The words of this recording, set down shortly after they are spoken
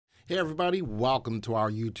Hey everybody, welcome to our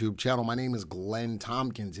YouTube channel. My name is Glenn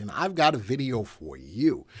Tompkins and I've got a video for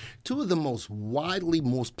you. Two of the most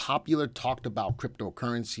most popular talked about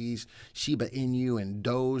cryptocurrencies, Shiba Inu and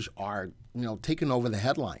Doge, are taking over the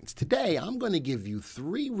headlines. Today, I'm going to give you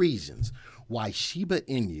 3 reasons why Shiba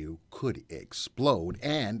Inu could explode.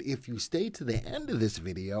 And if you stay to the end of this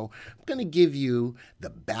video, I'm going to give you the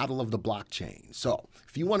battle of the blockchain. So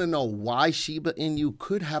if you want to know why Shiba Inu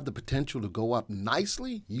could have the potential to go up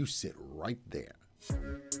nicely, you sit right there.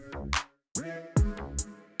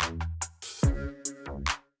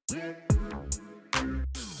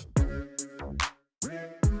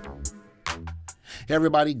 Hey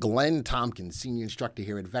everybody, Glenn Tompkins, Senior Instructor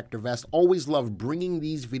here at VectorVest. Always love bringing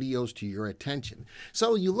these videos to your attention.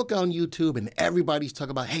 So you look on YouTube and everybody's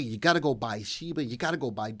talking about, hey, you got to go buy Shiba, you got to go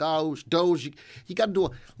buy Doge, you got to do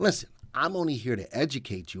it. Listen, I'm only here to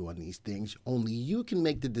educate you on these things. Only you can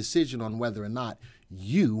make the decision on whether or not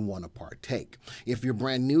you want to partake. If you're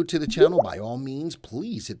brand new to the channel, by all means,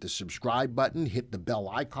 please hit the subscribe button, hit the bell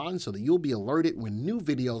icon so that you'll be alerted when new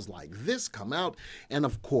videos like this come out. And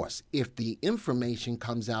of course, if the information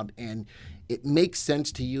comes out and it makes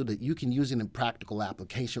sense to you that you can use it in practical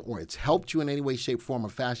application or it's helped you in any way, shape, form, or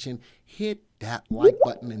fashion, hit that like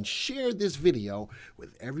button and share this video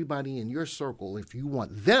with everybody in your circle if you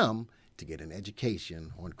want them to get an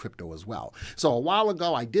education on crypto as well. So a while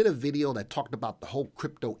ago, I did a video that talked about the whole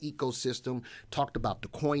crypto ecosystem, talked about the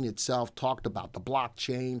coin itself, talked about the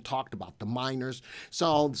blockchain, talked about the miners.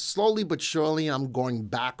 So slowly but surely, I'm going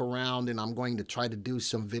back around and I'm going to try to do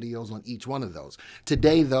some videos on each one of those.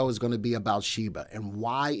 Today, though, is going to be about Shiba and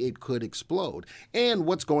why it could explode and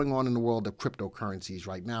what's going on in the world of cryptocurrencies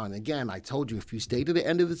right now. And again, I told you, if you stay to the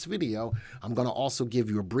end of this video, I'm going to also give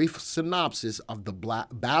you a brief synopsis of the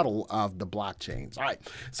battle of the blockchains. All right,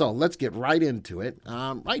 so let's get right into it.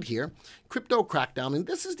 Right here, crypto crackdown, and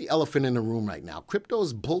this is the elephant in the room right now. Crypto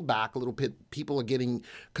is pulled back a little bit. People are getting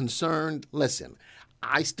concerned. Listen,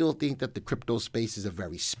 I still think that the crypto space is a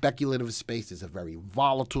very speculative space, it's a very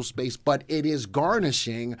volatile space, but it is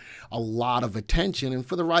garnishing a lot of attention and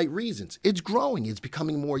for the right reasons. It's growing, it's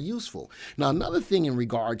becoming more useful. Now, another thing in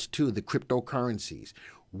regards to the cryptocurrencies,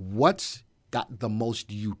 what's got the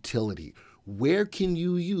most utility? Where can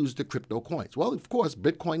you use the crypto coins? Well, of course,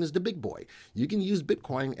 Bitcoin is the big boy. You can use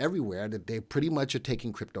Bitcoin everywhere that they pretty much are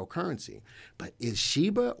taking cryptocurrency. But is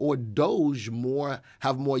Shiba or Doge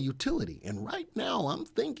have more utility? And right now, I'm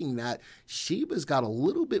thinking that Shiba's got a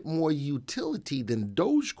little bit more utility than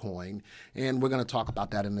Dogecoin, and we're going to talk about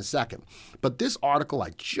that in a second. But this article, I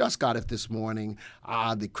just got it this morning.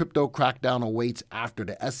 The crypto crackdown awaits after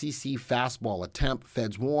the SEC fastball attempt.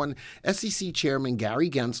 Feds warn. SEC Chairman Gary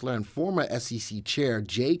Gensler and former SEC Chair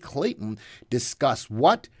Jay Clayton discuss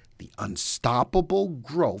what? The unstoppable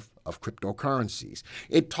growth of cryptocurrencies.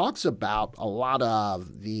 It talks about a lot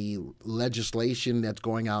of the legislation that's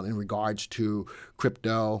going out in regards to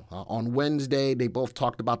crypto. On Wednesday, they both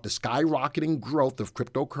talked about the skyrocketing growth of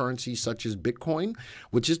cryptocurrencies such as Bitcoin,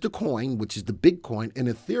 which is the coin, which is the big coin, and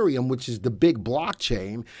Ethereum, which is the big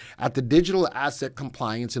blockchain, at the Digital Asset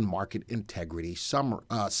Compliance and Market Integrity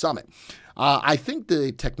Summit. I think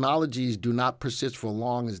the technologies do not persist for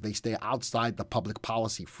long as they stay outside the public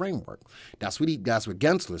policy framework. That's what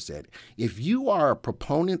Gensler said. If you are a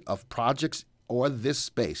proponent of projects or this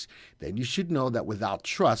space, then you should know that without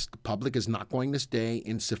trust, the public is not going to stay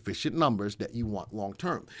in sufficient numbers that you want long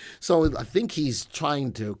term. So I think he's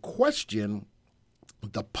trying to question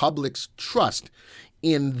the public's trust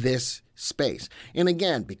in this space. And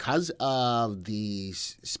again, because of the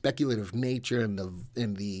speculative nature and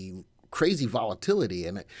the crazy volatility,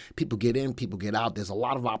 and people get in, people get out. There's a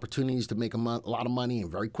lot of opportunities to make a lot of money,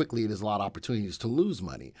 and very quickly there's a lot of opportunities to lose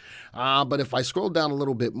money. But if I scroll down a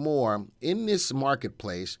little bit more, in this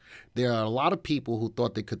marketplace, there are a lot of people who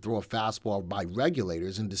thought they could throw a fastball by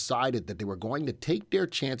regulators and decided that they were going to take their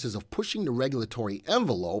chances of pushing the regulatory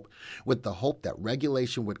envelope with the hope that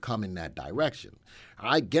regulation would come in that direction.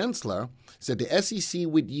 Gensler said the SEC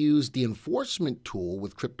would use the enforcement tool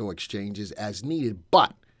with crypto exchanges as needed,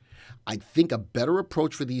 but I think a better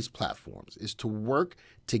approach for these platforms is to work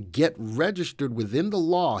to get registered within the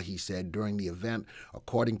law, he said during the event,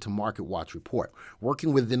 according to MarketWatch report.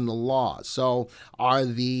 Working within the law. So are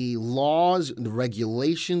the laws, the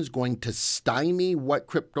regulations going to stymie what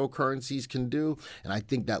cryptocurrencies can do? And I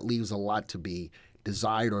think that leaves a lot to be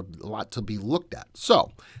desired or a lot to be looked at.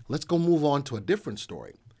 So let's go move on to a different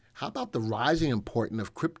story. How about the rising importance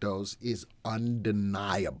of cryptos is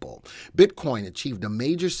undeniable. Bitcoin achieved a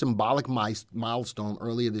major symbolic milestone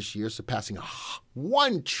earlier this year, surpassing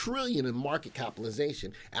 $1 trillion in market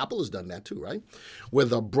capitalization. Apple has done that too, right?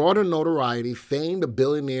 With a broader notoriety, famed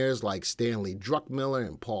billionaires like Stanley Druckenmiller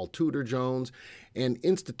and Paul Tudor Jones, and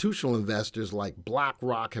institutional investors like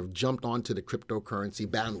BlackRock have jumped onto the cryptocurrency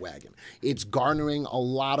bandwagon. It's garnering a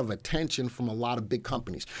lot of attention from a lot of big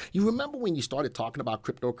companies. You remember when you started talking about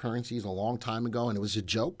cryptocurrencies a long time ago and it was a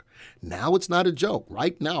joke? Now it's not a joke.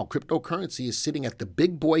 Right now, cryptocurrency is sitting at the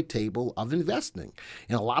big boy table of investing.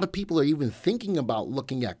 And a lot of people are even thinking about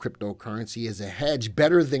looking at cryptocurrency as a hedge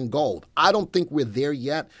better than gold. I don't think we're there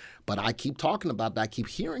yet, but I keep talking about that, I keep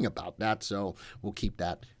hearing about that, so we'll keep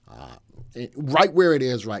that right where it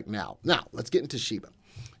is right now. Now, let's get into Shiba.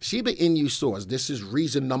 Shiba Inu soars. This is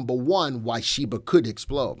reason number one why Shiba could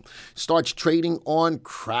explode. Starts trading on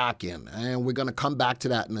Kraken, and we're going to come back to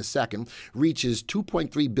that in a second. Reaches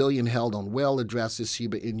 2.3 billion held on whale addresses.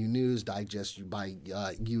 Shiba Inu news digested by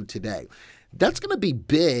you today. That's going to be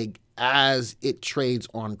big as it trades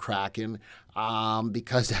on Kraken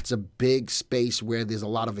because that's a big space where there's a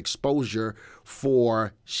lot of exposure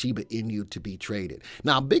for Shiba Inu to be traded.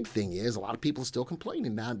 Now, a big thing is a lot of people are still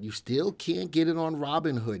complaining now you still can't get it on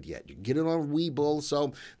Robinhood yet. You get it on Webull.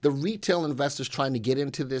 So the retail investors trying to get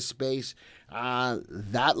into this space,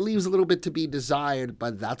 that leaves a little bit to be desired,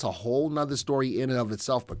 but that's a whole nother story in and of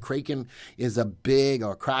itself. But Kraken is a big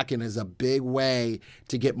way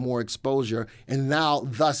to get more exposure, and now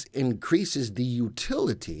thus increases the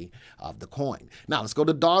utility of the coin. Now let's go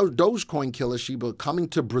to Dogecoin killer Shiba coming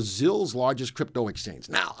to Brazil's largest crypto exchange.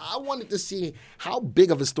 Now I wanted to see how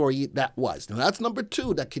big of a story that was. Now that's number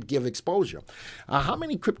two that could give exposure. How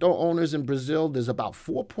many crypto owners in Brazil? There's about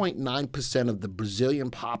 4.9% of the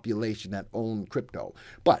Brazilian population that own crypto.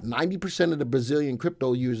 But 90% of the Brazilian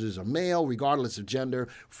crypto users are male, regardless of gender.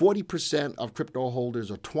 40% of crypto holders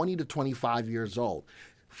are 20 to 25 years old.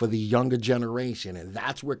 For the younger generation, and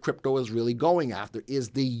that's where crypto is really going after,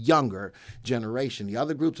 is the younger generation. The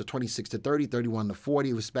other groups are 26 to 30, 31 to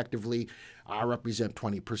 40, respectively, represent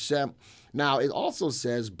 20%. Now, it also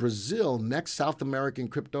says Brazil, next South American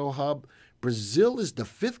crypto hub. Brazil is the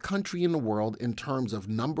 5th country in the world in terms of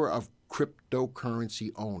number of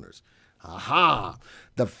cryptocurrency owners. Aha!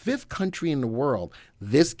 The 5th country in the world.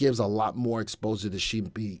 This gives a lot more exposure to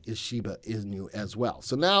Shiba Inu as well.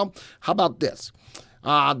 So now, how about this?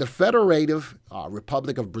 The Federative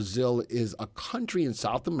Republic of Brazil is a country in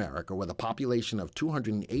South America with a population of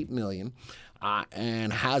 208 million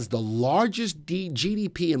and has the largest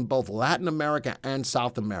GDP in both Latin America and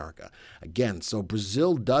South America. Again, so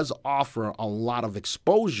Brazil does offer a lot of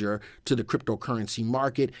exposure to the cryptocurrency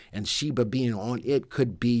market, and Shiba being on it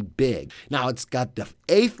could be big. Now, it's got the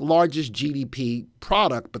 8th largest GDP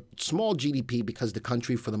product, but small GDP because the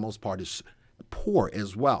country, for the most part, is poor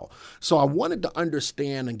as well. So I wanted to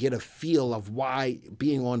understand and get a feel of why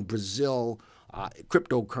being on Brazil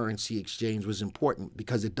cryptocurrency exchange was important,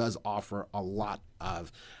 because it does offer a lot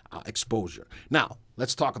of exposure. Now,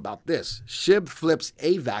 let's talk about this. SHIB flips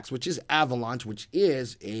AVAX, which is Avalanche, which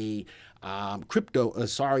is a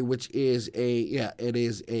which is it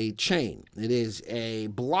is a chain. It is a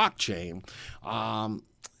blockchain.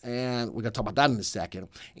 And we're going to talk about that in a second.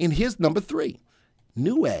 And here's number 3.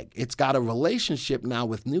 Newegg. It's got a relationship now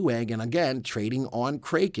with Newegg, and again, trading on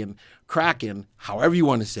Kraken, however you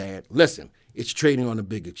want to say it. Listen, it's trading on a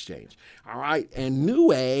big exchange. All right. And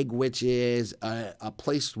Newegg, which is a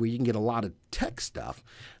place where you can get a lot of tech stuff,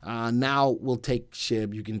 now will take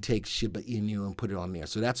SHIB. You can take Shiba Inu and put it on there.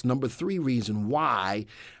 So that's number 3 reason why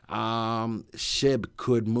SHIB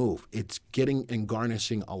could move. It's getting and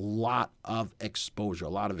garnishing a lot of exposure,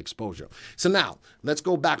 So now let's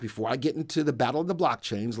go back before I get into the battle of the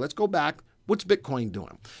blockchains. Let's go back. What's Bitcoin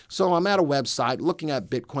doing? So I'm at a website looking at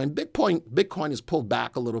Bitcoin. Bitcoin has pulled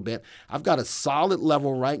back a little bit. I've got a solid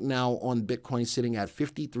level right now on Bitcoin sitting at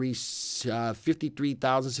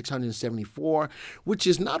 53,674, which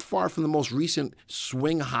is not far from the most recent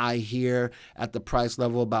swing high here at the price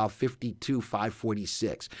level, about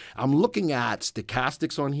 52,546. I'm looking at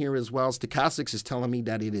stochastics on here as well. Stochastics is telling me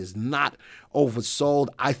that it is not oversold.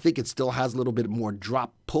 I think it still has a little bit more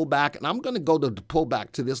drop pullback, and I'm going to go to the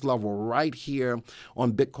pullback to this level right here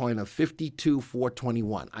on Bitcoin of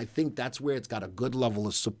 52,421. I think that's where it's got a good level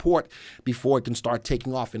of support before it can start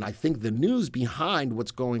taking off. And I think the news behind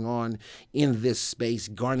what's going on in this space,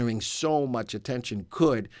 garnering so much attention,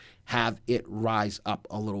 could have it rise up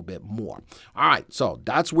a little bit more. All right, so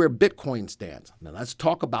that's where Bitcoin stands. Now let's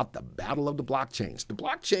talk about the battle of the blockchains. The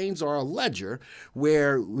blockchains are a ledger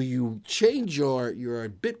where you change your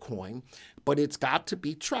Bitcoin, but it's got to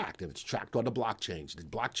be tracked, and it's tracked on the blockchains. The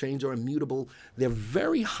blockchains are immutable. They're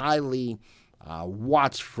very highly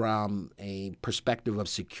watch from a perspective of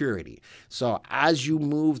security. So as you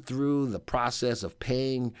move through the process of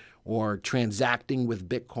paying or transacting with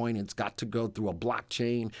Bitcoin, it's got to go through a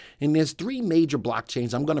blockchain. And there's 3 major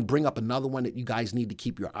blockchains. I'm going to bring up another one that you guys need to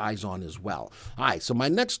keep your eyes on as well. All right, so my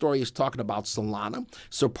next story is talking about Solana,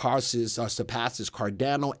 surpasses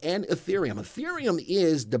Cardano and Ethereum. Ethereum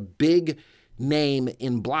is the big name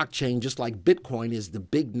in blockchain, just like Bitcoin is the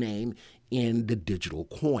big name in the digital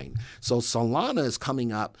coin. So Solana is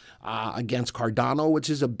coming up against Cardano, which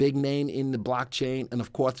is a big name in the blockchain. And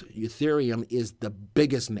of course, Ethereum is the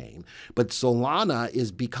biggest name. But Solana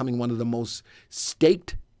is becoming one of the most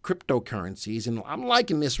staked cryptocurrencies, and I'm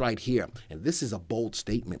liking this right here, and this is a bold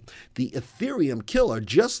statement. The Ethereum killer,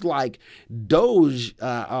 just like Doge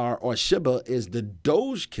or Shiba is the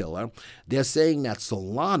Doge killer, they're saying that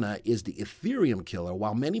Solana is the Ethereum killer.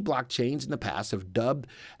 While many blockchains in the past have dubbed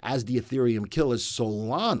as the Ethereum killer,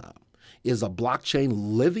 Solana is a blockchain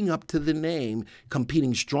living up to the name,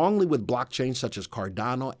 competing strongly with blockchains such as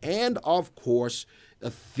Cardano and, of course,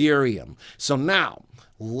 Ethereum. So now,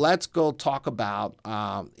 let's go talk about,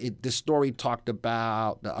 this story talked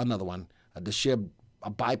about another one, the SHIB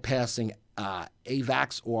bypassing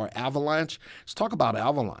AVAX or Avalanche. Let's talk about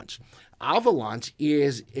Avalanche. Avalanche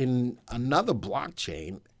is in another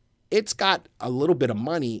blockchain. It's got a little bit of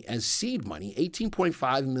money as seed money,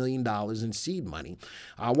 $18.5 million in seed money.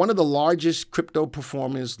 One of the largest crypto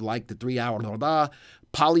performers like the 3-hour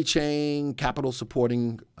Polychain capital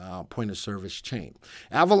supporting point of service chain.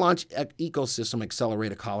 Avalanche Ecosystem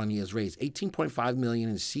Accelerator Colony has raised $18.5 million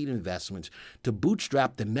in seed investments to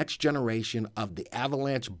bootstrap the next generation of the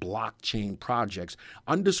Avalanche blockchain projects,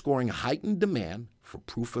 underscoring heightened demand for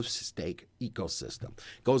proof-of-stake ecosystem.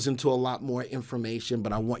 Goes into a lot more information,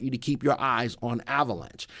 but I want you to keep your eyes on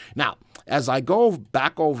Avalanche. Now, as I go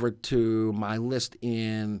back over to my list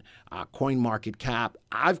in CoinMarketCap,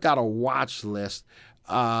 I've got a watch list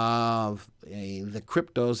of the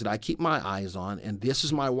cryptos that I keep my eyes on, and this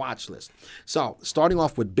is my watch list. So starting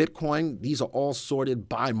off with Bitcoin, these are all sorted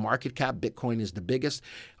by market cap. Bitcoin is the biggest.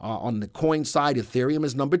 On the coin side, Ethereum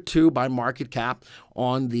is number 2 by market cap.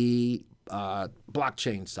 On the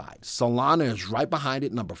blockchain side, Solana is right behind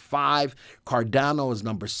it, number 5. Cardano is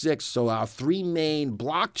number 6. So our 3 main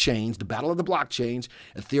blockchains, the battle of the blockchains,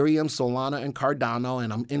 Ethereum, Solana, and Cardano.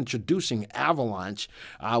 And I'm introducing Avalanche,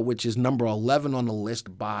 which is number 11 on the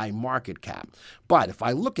list by market cap. But if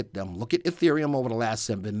I look at them, look at Ethereum over the last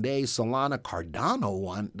 7 days. Solana, Cardano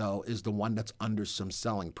one, though, is the one that's under some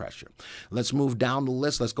selling pressure. Let's move down the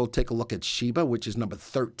list. Let's go take a look at Shiba, which is number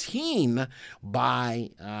 13 by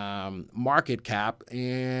market cap.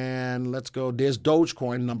 And let's go, there's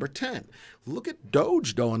Dogecoin, number 10. Look at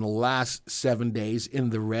Doge, though, in the last 7 days in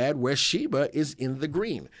the red, where Shiba is in the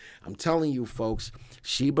green. I'm telling you, folks,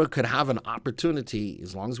 Shiba could have an opportunity,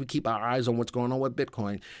 as long as we keep our eyes on what's going on with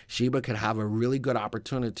Bitcoin, Shiba could have a really good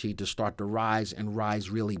opportunity to start to rise and rise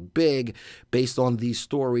really big based on these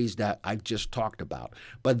stories that I've just talked about.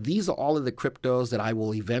 But these are all of the cryptos that I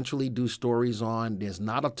will eventually do stories on. There's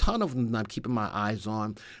not a ton of them that I'm keeping my eyes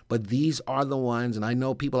on, but these are the ones, and I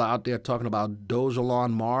know people out there talking about Doge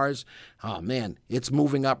on Mars. Oh, man, it's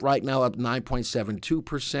moving up right now, up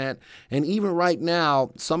 9.72%. And even right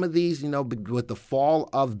now, some of these, you know, with the fall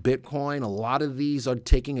of Bitcoin, a lot of these are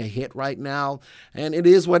taking a hit right now. And it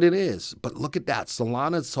is what it is. But look at that.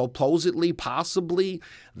 Solana, supposedly, possibly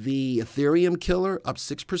the Ethereum killer, up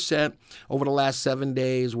 6% over the last 7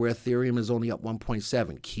 days, where Ethereum is only up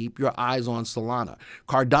 1.7. Keep your eyes on Solana.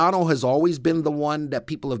 Cardano has always been the one that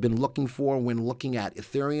people have been looking for when looking at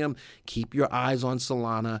Ethereum. Keep your eyes on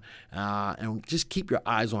Solana. And just keep your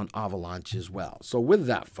eyes on Avalanche as well. So with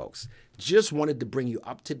that, folks, just wanted to bring you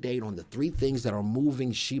up to date on the 3 things that are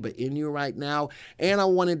moving Shiba Inu right now. And I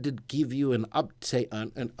wanted to give you an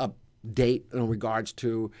update in regards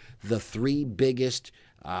to the 3 biggest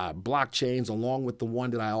blockchains, along with the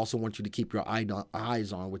one that I also want you to keep your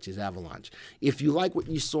eyes on, which is Avalanche. If you like what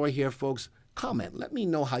you saw here, folks, comment. Let me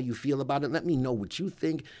know how you feel about it. Let me know what you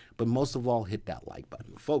think. But most of all, hit that like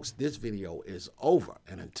button. Folks, this video is over.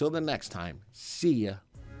 And until the next time, see ya.